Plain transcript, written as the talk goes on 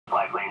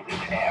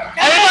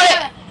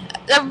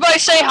Everybody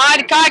say hi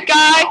to Kite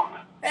Guy.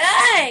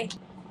 Hey!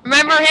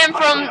 Remember him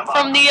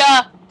from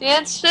the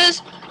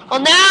dances? Well,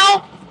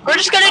 now we're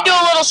just gonna do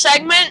a little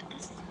segment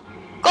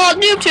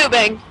called noob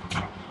tubing.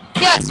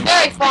 Yeah, it's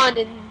very fun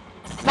in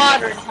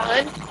modern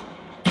times.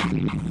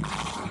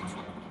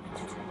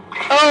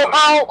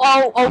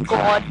 Oh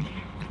God!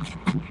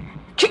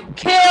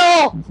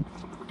 Kill!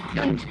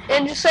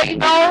 And just so you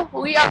know,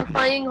 we are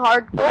playing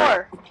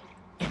hardcore.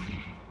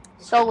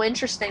 So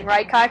interesting,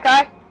 right,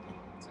 Kai?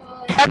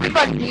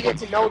 Everybody needed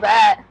to know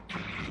that.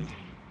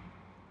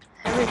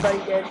 Everybody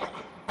did.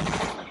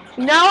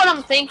 Now what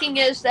I'm thinking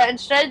is that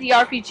instead of the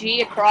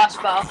RPG, a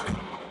crossbow.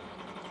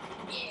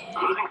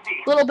 Yeah.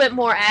 A little bit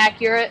more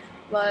accurate,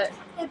 but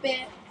A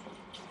bit.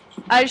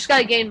 I just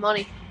gotta gain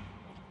money.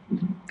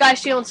 Guy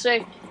stealing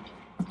safe.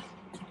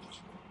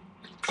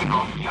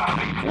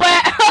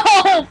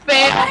 Wow!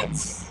 Fail!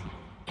 What?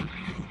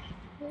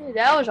 Hey,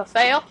 that was a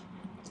fail.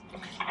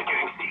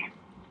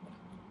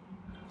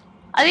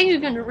 I think you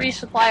can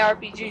resupply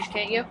RPGs,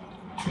 can't you?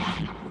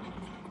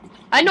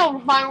 I know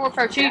Modern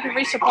Warfare 2 you can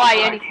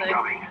resupply anything.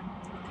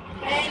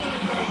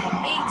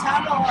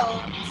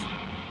 Tomahawks.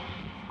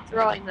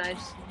 Throwing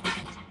knives.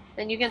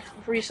 And you can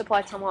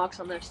resupply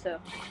tomahawks on this too.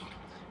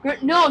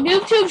 No,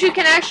 noob tubes you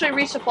can actually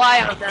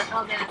resupply on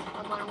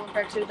Modern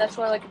Warfare 2. That's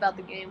what I like about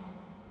the game.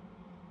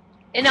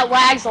 And it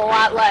lags a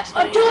lot less.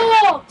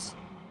 Adults!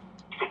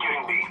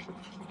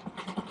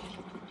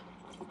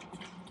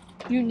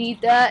 You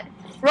need that.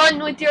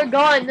 Run with your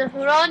gun.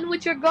 Run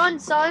with your gun,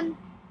 son.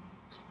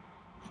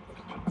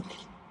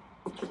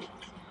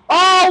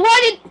 Oh,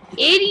 what an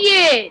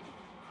idiot!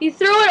 He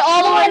threw it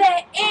all the way. What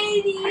an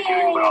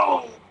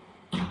idiot!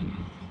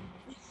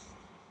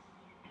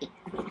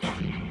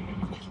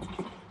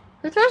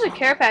 Who throws a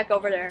care pack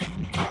over there?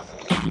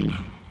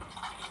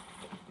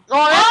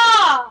 Oh,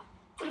 Ah!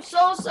 I'm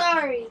so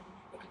sorry.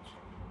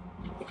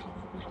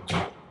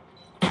 I'll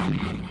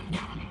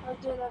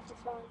do that for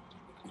fun.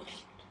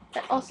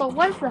 that also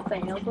was the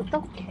fail, but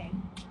okay.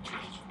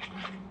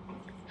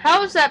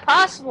 How is that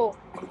possible?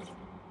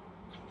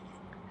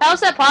 How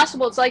is that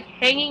possible? It's like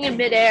hanging in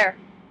midair.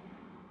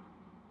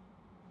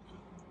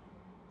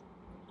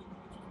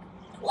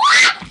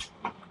 What?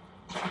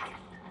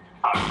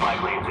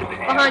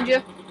 Behind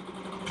you.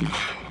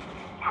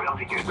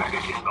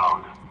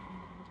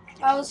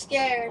 I was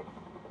scared.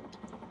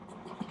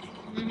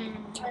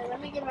 Mm-hmm. Alright,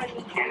 let me get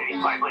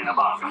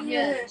my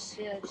Yes,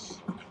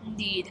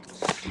 indeed.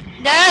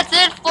 That's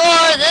it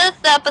for this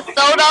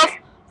episode of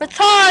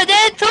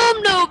Retarded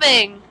Tomb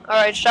Noobing.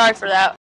 Alright, sorry for that.